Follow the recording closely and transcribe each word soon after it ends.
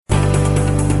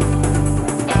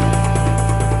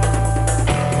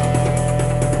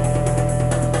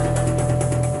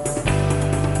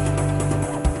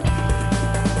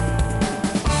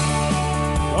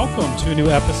to a new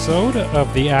episode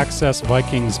of the Access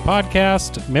Vikings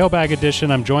podcast, Mailbag Edition.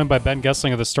 I'm joined by Ben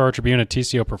Goessling of the Star Tribune at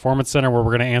TCO Performance Center, where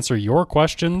we're going to answer your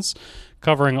questions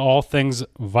covering all things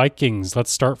Vikings.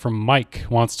 Let's start from Mike.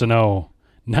 Wants to know.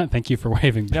 Thank you for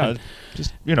waving, Ben. Yeah,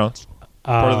 just, it's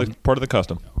part of the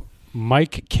custom.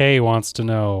 Mike K wants to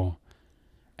know,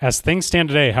 as things stand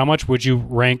today, how much would you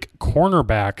rank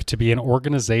cornerback to be an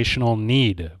organizational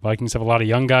need? Vikings have a lot of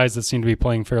young guys that seem to be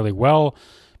playing fairly well,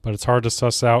 but it's hard to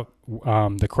suss out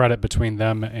the credit between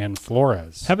them and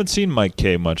Flores. Haven't seen Mike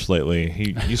K much lately.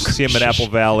 He used to see him at Apple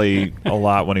Valley a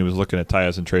lot when he was looking at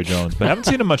Tyus and Trey Jones, but haven't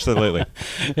seen him much lately.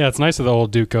 Yeah, it's nice of the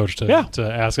old Duke coach to ask.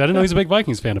 I didn't know he's a big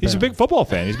Vikings fan. Apparently. He's a big football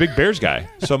fan. He's a big Bears guy,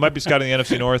 so it might be scouting the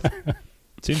NFC North.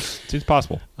 Seems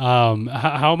possible.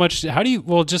 How do you,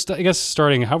 well, just I guess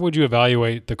starting, how would you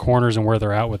evaluate the corners and where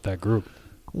they're at with that group?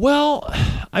 Well,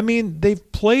 I mean,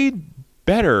 they've played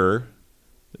better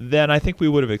than I think we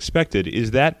would have expected.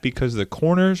 Is that because the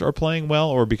corners are playing well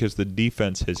or because the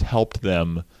defense has helped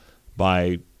them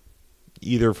by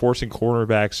either forcing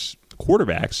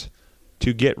quarterbacks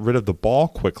to get rid of the ball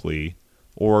quickly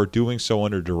or doing so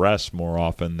under duress more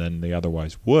often than they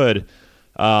otherwise would?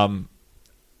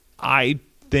 I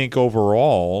think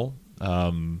overall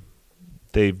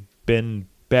they've been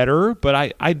better,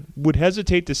 but I would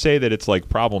hesitate to say that it's like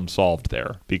problem solved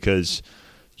there because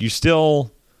you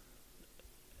still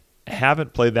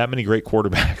haven't played that many great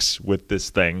quarterbacks with this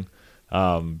thing.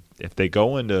 If they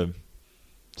go into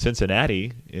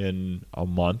Cincinnati in a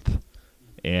month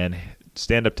and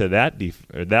stand up to that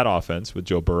offense with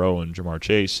Joe Burrow and Jamar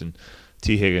Chase and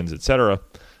T. Higgins, etc.,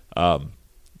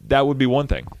 that would be one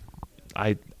thing.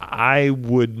 I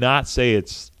would not say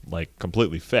it's like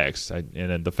completely fixed,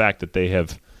 and the fact that they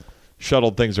have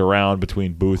shuttled things around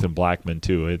between Booth and Blackman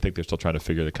too. I think they're still trying to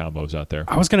figure the combos out there.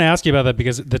 I was going to ask you about that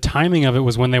because the timing of it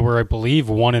was when they were, I believe,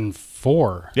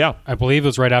 1-4. Yeah, I believe it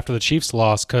was right after the Chiefs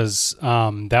lost because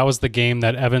that was the game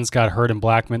that Evans got hurt and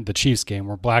Blackman, the Chiefs game,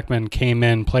 where Blackman came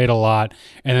in, played a lot,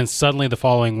 and then suddenly the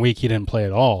following week he didn't play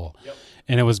at all. Yep.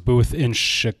 And it was Booth in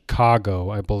Chicago,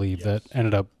 I believe, that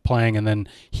ended up playing, and then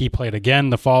he played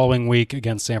again the following week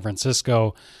against San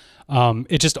Francisco.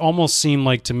 It just almost seemed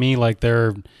like to me like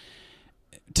they're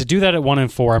to do that at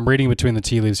 1-4. I'm reading between the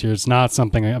tea leaves here. It's not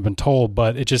something I've been told,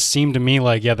 but it just seemed to me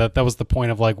like, that was the point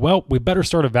of like, well, we better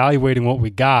start evaluating what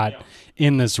we got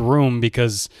in this room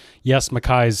because, yes,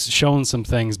 Mackay's shown some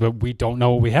things, but we don't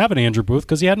know what we have in Andrew Booth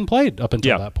because he hadn't played up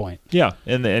until that point. Yeah,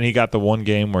 and he got the one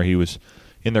game where he was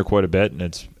in there quite a bit, and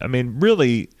it's, I mean,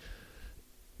 really,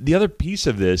 the other piece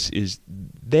of this is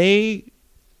they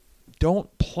don't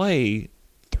play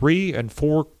 3 and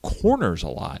 4 corners a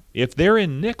lot. If they're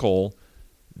in nickel,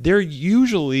 they're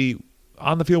usually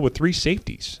on the field with 3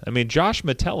 safeties. I mean, Josh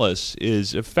Metellus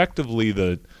is effectively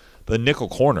the nickel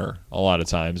corner a lot of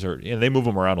times, or they move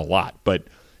him around a lot, but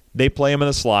they play him in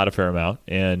the slot a fair amount,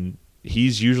 and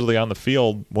he's usually on the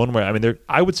field one way. I mean,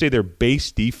 I would say their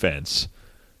base defense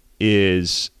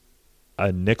is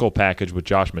a nickel package with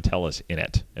Josh Metellus in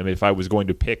it. I mean, if I was going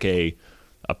to pick a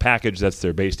package that's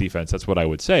their base defense, that's what I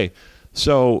would say.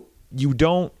 So you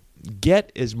don't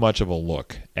get as much of a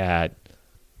look at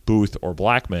Booth or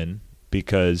Blackman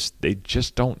because they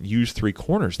just don't use 3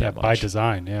 corners that much. By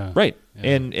design, yeah. Right.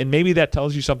 Yeah. And maybe that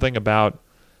tells you something about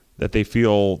that they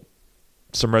feel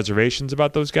some reservations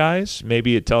about those guys.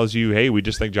 Maybe it tells you, hey, we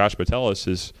just think Josh Metellus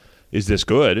is this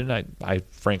good. And I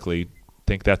frankly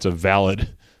think that's a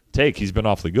valid take. He's been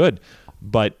awfully good.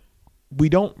 But we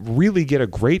don't really get a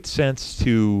great sense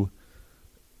to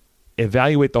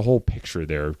evaluate the whole picture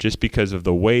there just because of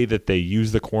the way that they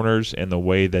use the corners and the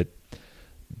way that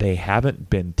they haven't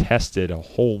been tested a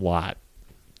whole lot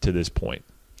to this point.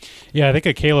 Yeah, I think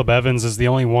a Caleb Evans is the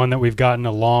only one that we've gotten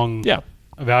a long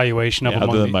evaluation of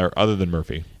other than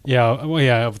Murphy. Yeah, well,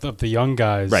 yeah, of the young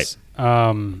guys. Right.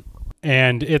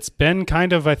 And it's been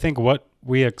kind of, I think, what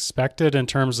we expected in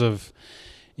terms of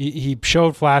he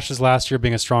showed flashes last year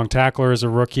being a strong tackler as a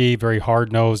rookie, very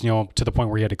hard-nosed, to the point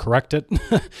where he had to correct it.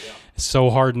 So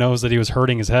hard-nosed that he was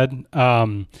hurting his head.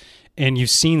 And you've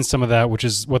seen some of that, which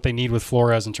is what they need with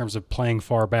Flores in terms of playing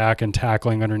far back and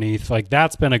tackling underneath. Like,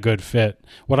 that's been a good fit.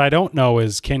 What I don't know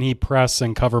is, can he press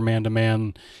and cover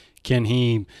man-to-man? Can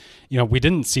he, we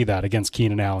didn't see that against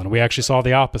Keenan Allen. We actually saw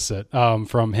the opposite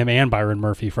from him and Byron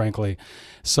Murphy, frankly.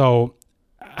 So,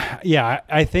 yeah,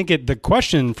 I think the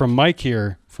question from Mike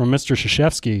here, from Mr.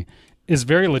 Krzyzewski, is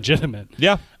very legitimate.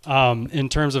 Yeah. In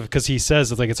terms of, because he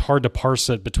says it's hard to parse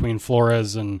it between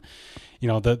Flores and,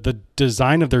 the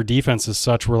design of their defense is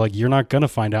such where you're not going to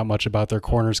find out much about their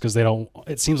corners because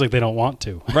it seems like they don't want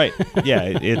to. Right. Yeah.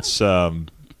 It's,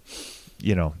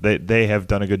 they have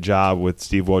done a good job with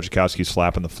Steve Wojciechowski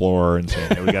slapping the floor and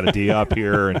saying, hey, we got a D up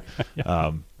here. And,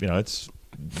 it's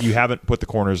you haven't put the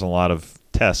corners in a lot of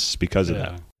tests because of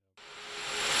that.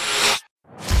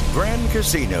 Grand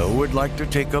Casino would like to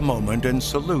take a moment and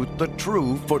salute the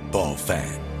true football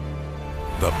fan.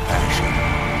 The passion,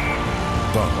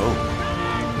 the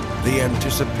hope, the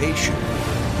anticipation,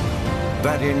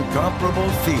 that incomparable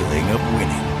feeling of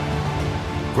winning.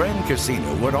 Grand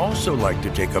Casino would also like to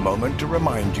take a moment to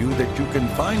remind you that you can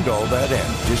find all that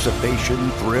anticipation,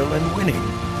 thrill, and winning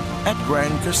at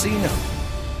Grand Casino.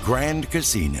 Grand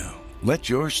Casino. Let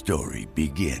your story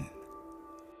begin.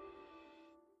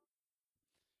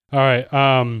 All right.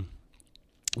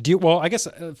 I guess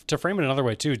to frame it another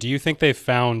way too, do you think they've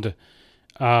found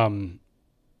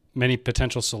many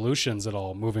potential solutions at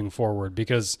all moving forward?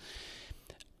 Because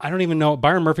I don't even know.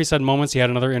 Byron Murphy's had moments. He had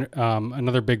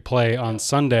another big play on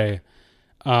Sunday,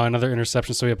 another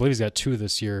interception. So I believe he's got 2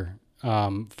 this year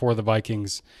for the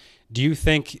Vikings. Do you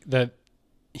think that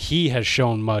he has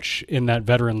shown much in that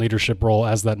veteran leadership role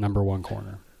as that number 1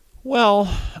 corner?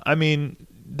 Well, I mean,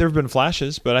 there have been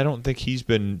flashes, but I don't think he's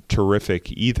been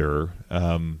terrific either.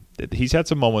 He's had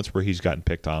some moments where he's gotten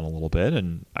picked on a little bit,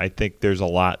 and I think there's a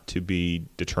lot to be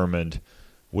determined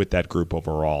with that group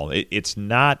overall. It's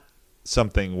not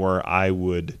something where I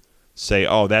would say,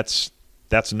 oh, that's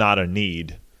not a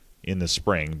need in the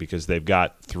spring, because they've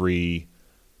got 3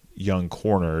 young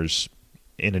corners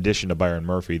in addition to Byron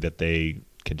Murphy that they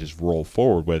can just roll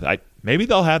forward with. Maybe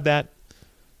they'll have that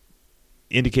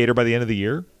indicator by the end of the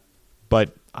year,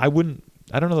 but I don't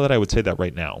know that I would say that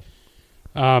right now.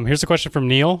 Here's a question from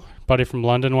Neil. Buddy from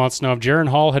London wants to know, if Jaren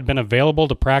Hall had been available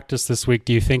to practice this week,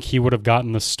 do you think he would have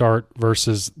gotten the start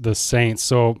versus the Saints?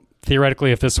 So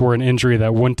theoretically, if this were an injury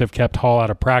that wouldn't have kept Hall out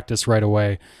of practice right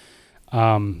away,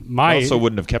 also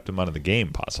wouldn't have kept him out of the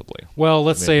game, possibly. Well,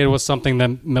 let's say it was something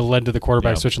that led to the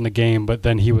quarterback switching the game, but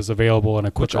then he was available in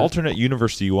a quicker. Which alternate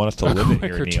universe do you want us to live in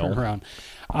here, Neil? Turnaround.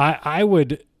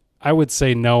 I would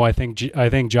say no. I think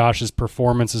Josh's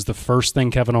performance is the first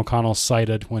thing Kevin O'Connell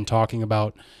cited when talking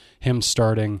about him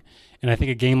starting, and I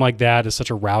think a game like that is such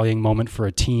a rallying moment for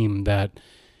a team that.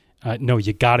 No,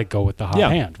 you got to go with the hot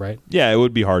hand, right? Yeah, it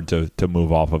would be hard to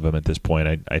move off of him at this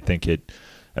point. I think it.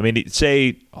 I mean,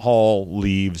 say Hall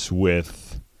leaves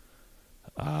with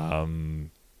a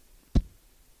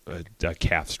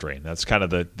calf strain. That's kind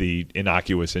of the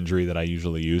innocuous injury that I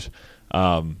usually use.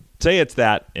 Say it's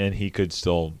that, and he could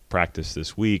still practice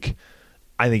this week.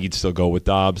 I think he'd still go with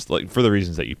Dobbs, like for the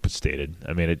reasons that you stated.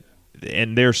 I mean,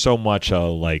 and there's so much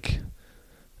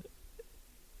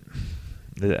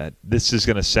this is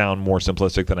going to sound more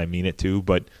simplistic than I mean it to,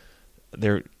 but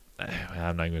I'm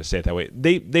not even going to say it that way.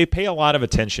 They pay a lot of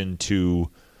attention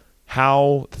to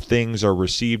how things are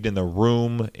received in the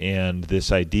room, and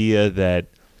this idea that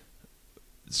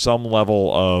some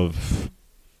level of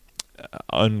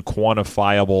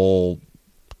unquantifiable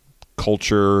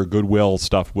culture, goodwill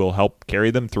stuff will help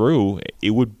carry them through.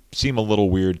 It would seem a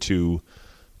little weird to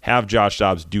have Josh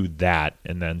Dobbs do that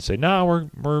and then say, no,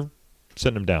 we're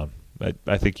sending him down.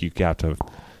 I think you have to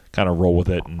kind of roll with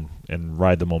it and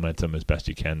ride the momentum as best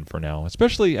you can for now.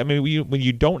 Especially, I mean, when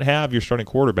you don't have your starting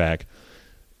quarterback,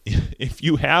 if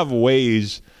you have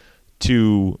ways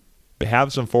to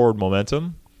have some forward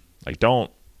momentum, like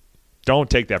don't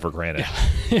take that for granted.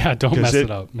 Yeah, don't mess it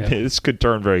up. Yeah. This could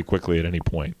turn very quickly at any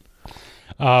point.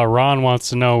 Ron wants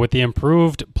to know, with the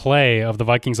improved play of the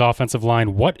Vikings offensive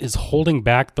line, what is holding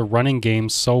back the running game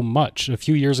so much? A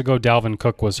few years ago, Dalvin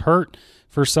Cook was hurt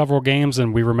for several games,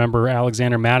 and we remember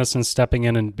Alexander Mattison stepping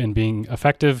in and being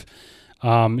effective.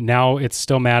 Now it's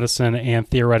still Madison and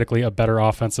theoretically a better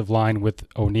offensive line with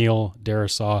O'Neal,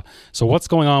 Darisaw. So what's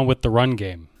going on with the run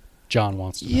game? John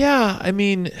wants to know. Yeah, I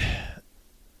mean,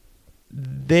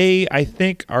 I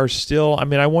think, are still – I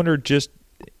mean, I wonder just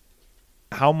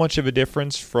how much of a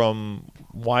difference from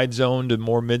wide zone to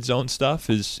more mid-zone stuff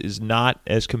is not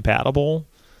as compatible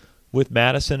with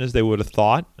Madison as they would have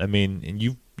thought. I mean, and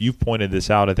you've pointed this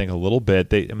out, I think, a little bit.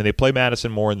 They play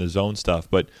Madison more in the zone stuff,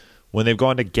 but when they've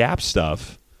gone to gap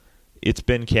stuff, it's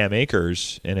been Cam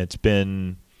Akers, and it's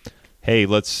been, hey,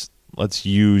 let's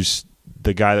use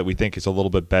the guy that we think is a little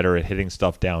bit better at hitting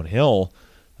stuff downhill.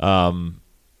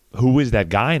 Who is that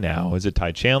guy now? Is it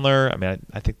Ty Chandler? I mean,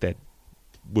 I think that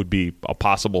would be a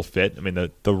possible fit. I mean,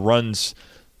 the runs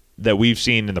that we've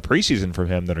seen in the preseason from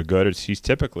him that are good, he's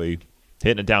typically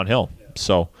hitting it downhill.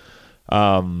 So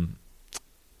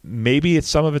maybe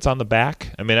some of it's on the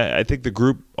back. I mean, I think the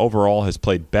group overall has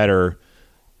played better.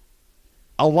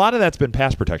 A lot of that's been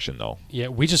pass protection, though. Yeah,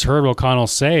 we just heard O'Connell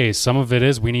say some of it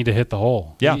is we need to hit the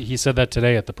hole. Yeah. He said that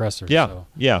today at the presser. Yeah, so.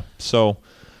 yeah. So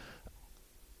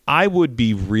I would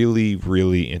be really,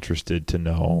 really interested to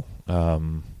know,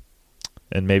 and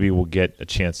maybe we'll get a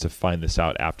chance to find this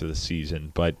out after the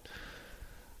season, but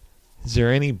is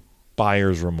there any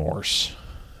buyer's remorse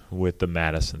with the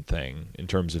Madison thing in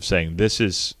terms of saying this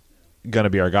is going to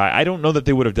be our guy? I don't know that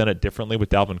they would have done it differently with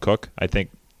Dalvin Cook. I think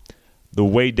the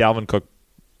way some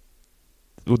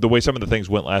of the things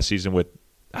went last season with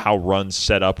how runs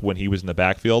set up when he was in the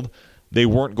backfield, they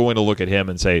weren't going to look at him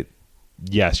and say,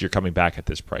 yes, you're coming back at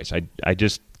this price. I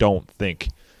just don't think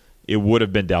it would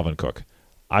have been Dalvin Cook.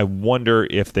 I wonder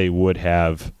if they would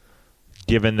have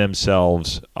given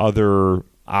themselves other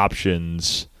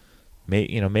options.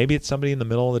 Maybe it's somebody in the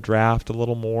middle of the draft a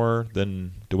little more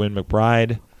than DeWayne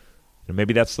McBride. And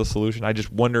maybe that's the solution. I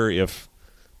just wonder if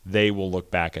they will look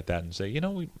back at that and say,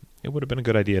 it would have been a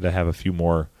good idea to have a few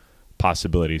more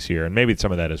possibilities here. And maybe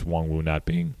some of that is Wongwu not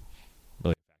being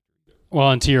really.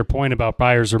 Well, and to your point about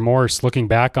buyer's remorse, looking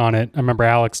back on it, I remember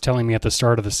Alex telling me at the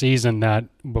start of the season that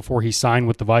before he signed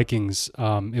with the Vikings,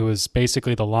 it was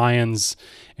basically the Lions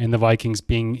and the Vikings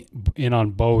being in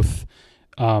on both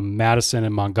Madison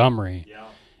and Montgomery. Yeah.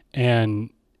 And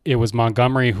it was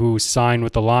Montgomery who signed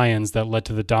with the Lions that led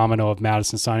to the domino of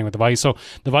Madison signing with the Vikings. So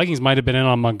the Vikings might have been in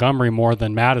on Montgomery more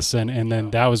than Madison, and then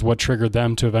that was what triggered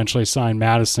them to eventually sign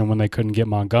Madison when they couldn't get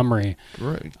Montgomery.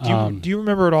 Right. Do you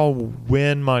remember at all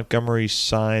when Montgomery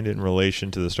signed in relation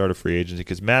to the start of free agency?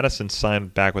 Because Madison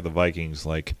signed back with the Vikings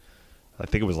I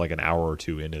think it was like an hour or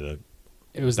two into that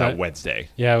Wednesday.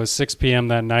 Yeah, it was 6 p.m.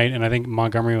 that night, and I think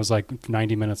Montgomery was like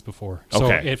 90 minutes before. So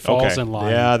it falls in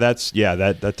line. Yeah,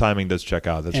 that timing does check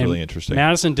out. That's really interesting.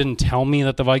 Madison didn't tell me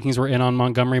that the Vikings were in on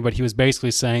Montgomery, but he was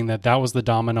basically saying that was the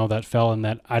domino that fell, and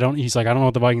that he's like, I don't know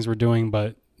what the Vikings were doing,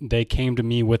 but they came to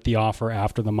me with the offer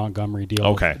after the Montgomery deal.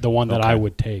 Okay. The one that I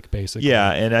would take, basically.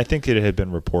 Yeah, and I think it had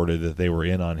been reported that they were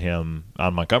in on him,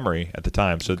 on Montgomery at the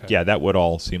time. So, that would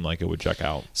all seem like it would check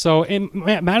out. So,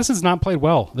 Madison's not played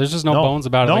well. There's just no bones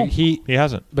about it. Like he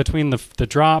hasn't. Between the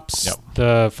drops,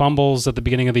 the fumbles at the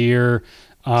beginning of the year.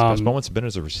 His best moments have been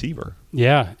as a receiver.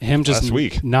 Yeah, him just last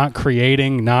week. Not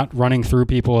creating, not running through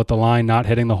people at the line, not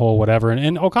hitting the hole, whatever.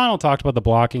 And O'Connell talked about the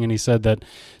blocking, and he said that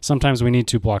sometimes we need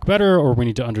to block better, or we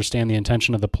need to understand the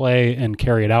intention of the play and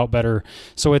carry it out better.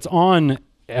 So it's on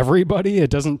everybody.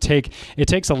 It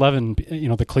takes 11,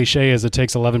 the cliche is it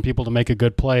takes 11 people to make a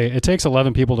good play. It takes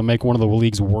 11 people to make one of the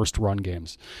league's worst run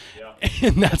games. Yeah.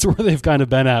 And that's where they've kind of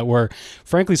been at, where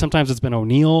frankly, sometimes it's been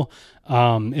O'Neal.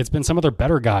 It's been some of their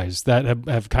better guys that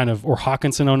have kind of, or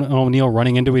Hawkinson and O'Neal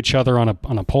running into each other on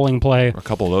a pulling play. A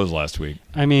couple of those last week.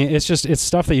 I mean, it's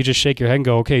stuff that you just shake your head and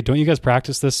go, okay, don't you guys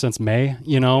practice this since May,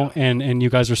 and you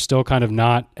guys are still kind of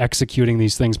not executing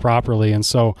these things properly. And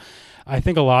so I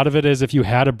think a lot of it is if you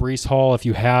had a Breece Hall, if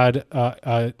you had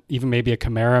even maybe a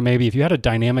Krammer, maybe if you had a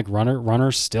dynamic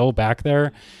runner still back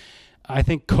there. I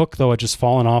think Cook, though, had just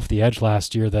fallen off the edge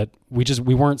last year, that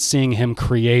we weren't seeing him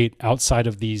create outside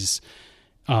of these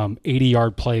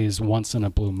 80-yard plays once in a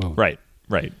blue moon. Right.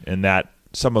 And that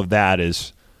some of that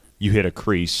is you hit a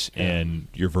crease and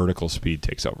your vertical speed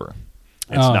takes over.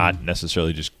 It's not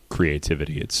necessarily just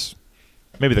creativity. It's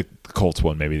maybe the Colts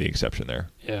one, maybe the exception there.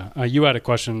 Yeah. You had a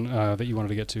question that you wanted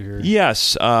to get to here.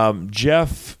 Yes.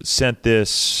 Jeff sent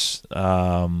this,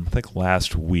 I think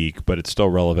last week, but it's still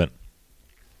relevant.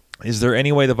 Is there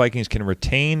any way the Vikings can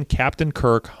retain Captain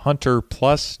Kirk, Hunter,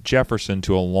 plus Jefferson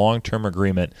to a long-term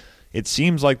agreement? It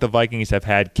seems like the Vikings have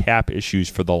had cap issues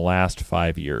for the last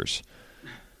 5 years.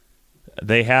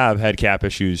 They have had cap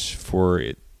issues for,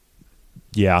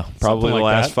 probably the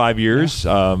last 5 years.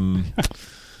 Yeah.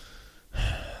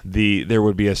 There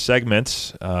would be a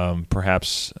segment,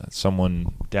 perhaps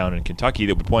someone down in Kentucky,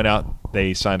 that would point out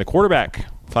they signed a quarterback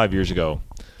 5 years ago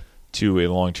to a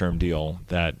long-term deal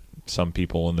that some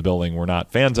people in the building were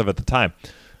not fans of at the time.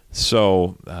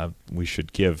 So we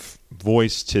should give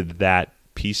voice to that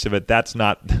piece of it. That's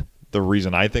not the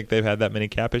reason I think they've had that many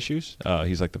cap issues.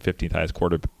 He's like the 15th highest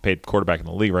paid quarterback in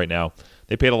the league right now.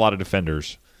 They paid a lot of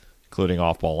defenders, including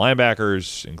off-ball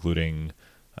linebackers, including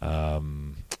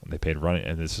they paid running,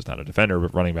 and this is not a defender,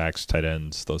 but running backs, tight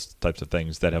ends, those types of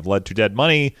things that have led to dead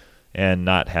money and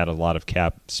not had a lot of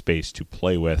cap space to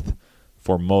play with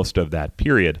for most of that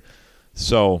period.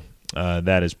 So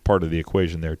that is part of the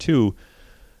equation there too.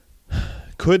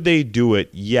 Could they do it?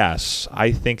 Yes,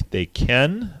 I think they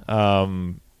can.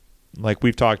 Like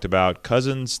we've talked about,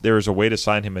 Cousins, there is a way to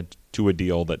sign him to a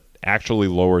deal that actually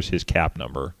lowers his cap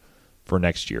number for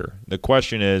next year. The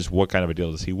question is, what kind of a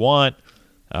deal does he want?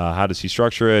 How does he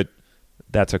structure it?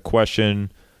 That's a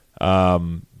question.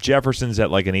 Jefferson's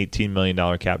at like an $18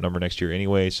 million cap number next year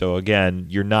anyway. So again,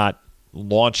 you're not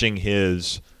launching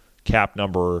his cap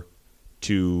number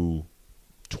to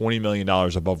 $20 million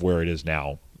above where it is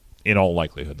now, in all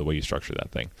likelihood, the way you structure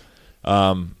that thing.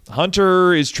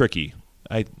 Hunter is tricky.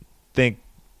 I think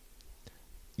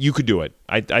you could do it.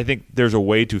 I think there's a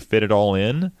way to fit it all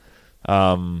in.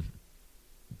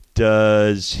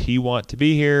 Does he want to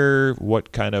be here?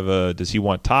 What kind of does he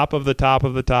want top of the top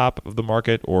of the top of the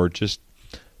market, or just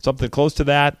something close to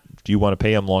that? Do you want to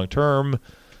pay him long term?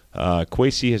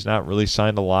 Kwesi has not really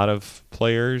signed a lot of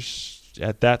players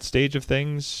at that stage of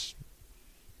things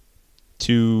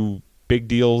to big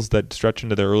deals that stretch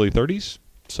into their early 30s.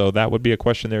 So that would be a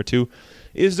question there too.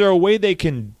 Is there a way they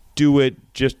can do it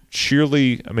just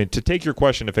sheerly? I mean, to take your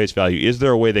question to face value, is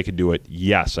there a way they can do it?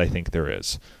 Yes, I think there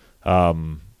is.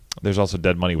 There's also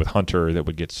dead money with Hunter that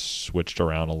would get switched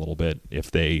around a little bit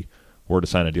if they were to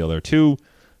sign a deal there too.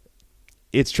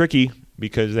 It's tricky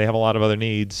because they have a lot of other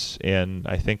needs, and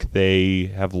I think they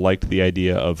have liked the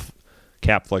idea of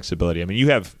cap flexibility. I mean, you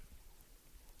have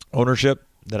ownership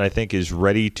that I think is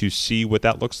ready to see what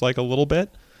that looks like a little bit,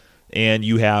 and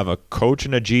you have a coach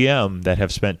and a GM that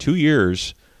have spent 2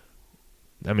 years.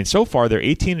 I mean, so far they're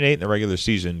 18-8 in the regular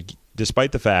season,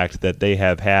 despite the fact that they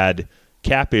have had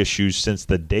cap issues since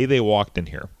the day they walked in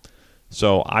here.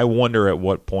 So I wonder at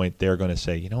what point they're going to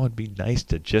say, it'd be nice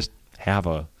to just have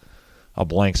a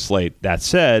blank slate. That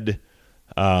said,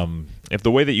 if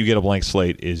the way that you get a blank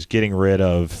slate is getting rid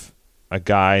of a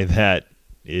guy that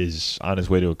is on his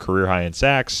way to a career high in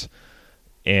sacks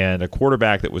and a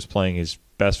quarterback that was playing his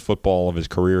best football of his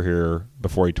career here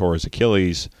before he tore his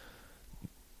Achilles,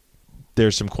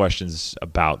 there's some questions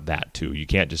about that too. You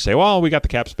can't just say, well, we got the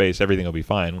cap space, everything will be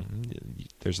fine.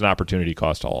 There's an opportunity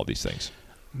cost to all of these things.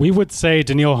 We would say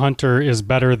Danielle Hunter is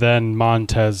better than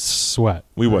Montez Sweat.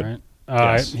 We would. Right?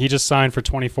 Yes. He just signed for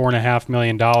 $24.5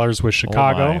 million with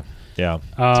Chicago. Oh my. Yeah,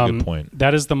 that's a good point.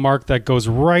 That is the mark that goes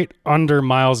right under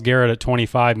Myles Garrett at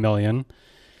 $25 million.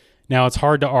 Now, it's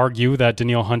hard to argue that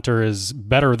Danielle Hunter is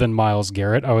better than Myles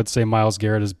Garrett. I would say Myles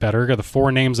Garrett is better. The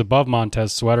four names above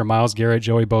Montez Sweat are Myles Garrett,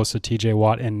 Joey Bosa, TJ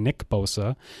Watt, and Nick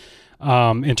Bosa.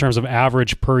 In terms of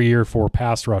average per year for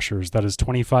pass rushers, that is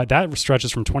 25. That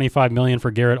stretches from $25 million for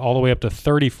Garrett all the way up to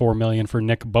 $34 million for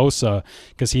Nick Bosa,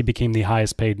 because he became the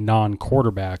highest paid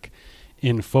non-quarterback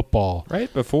in football.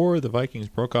 Right before the Vikings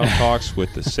broke off talks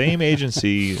with the same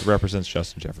agency that represents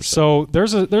Justin Jefferson. So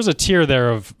there's a tier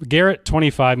there of Garrett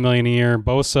 $25 million a year,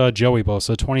 Joey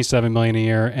Bosa $27 million a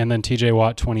year, and then TJ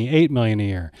Watt $28 million a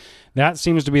year. That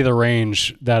seems to be the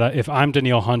range that if I'm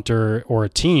Danielle Hunter or a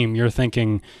team, you're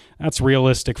thinking that's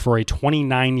realistic for a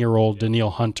 29-year-old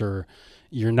Danielle Hunter.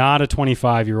 You're not a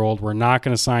 25-year-old. We're not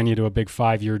going to sign you to a big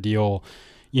 5-year deal,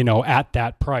 at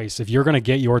that price. If you're going to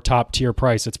get your top tier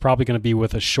price, it's probably going to be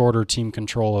with a shorter team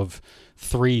control of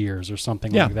 3 years or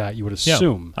something like that, you would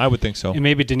assume. Yeah, I would think so. And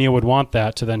maybe Danielle would want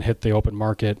that to then hit the open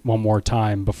market one more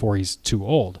time before he's too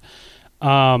old.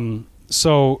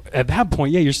 So at that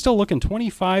point, you're still looking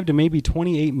 25 to maybe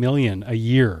 28 million a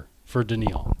year for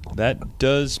Danielle. That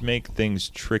does make things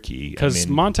tricky. Because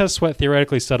Montez Sweat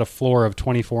theoretically set a floor of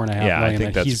 24.5 million. Yeah, I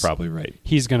think that's probably right.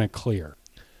 He's going to clear.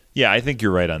 Yeah, I think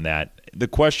you're right on that. The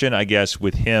question, I guess,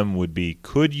 with him would be,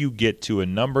 could you get to a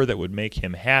number that would make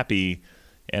him happy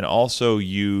and also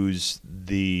use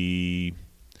the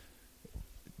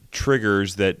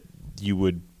triggers that you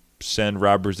would send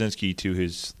Rob Brzezinski to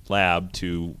his lab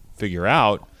to figure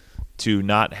out to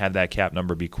not have that cap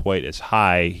number be quite as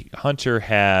high? Hunter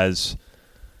has,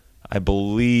 I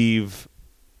believe,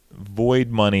 void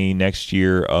money next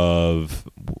year of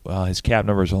his cap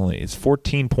number is it's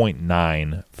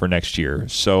 14.9 for next year.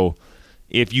 So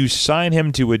if you sign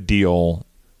him to a deal,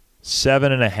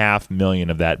 $7.5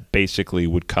 million of that basically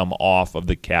would come off of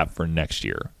the cap for next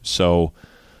year. So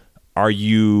are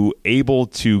you able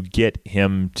to get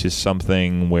him to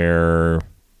something where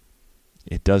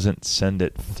it doesn't send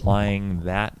it flying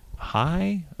that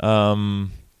high? Could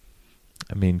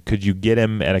you get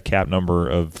him at a cap number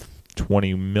of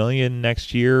 $20 million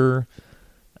next year?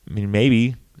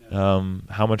 Maybe.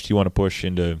 How much do you want to push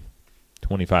into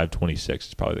 25, 26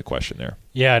 is probably the question there.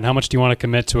 Yeah, and how much do you want to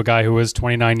commit to a guy who is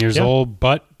 29 years old,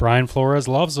 but Brian Flores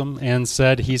loves him and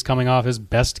said he's coming off his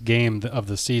best game of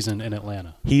the season in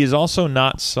Atlanta. He is also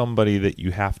not somebody that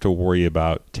you have to worry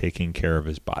about taking care of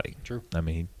his body. True.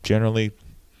 He generally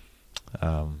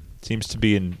seems to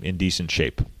be in decent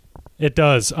shape. It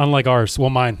does, unlike ours. Well,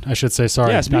 mine, I should say.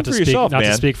 Sorry, yeah, speak for yourself, not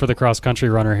to speak for the cross-country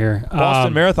runner here.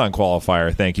 Boston Marathon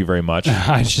qualifier. Thank you very much.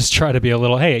 I just try to be a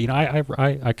little. Hey,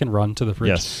 I can run to the fridge.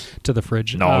 Yes. To the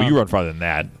fridge. No, you run farther than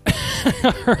that.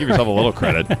 Give yourself a little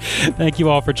credit. Thank you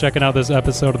all for checking out this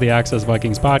episode of the Access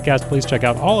Vikings podcast. Please check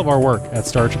out all of our work at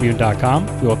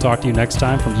StarTribune.com. We will talk to you next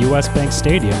time from US Bank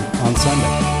Stadium on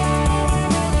Sunday.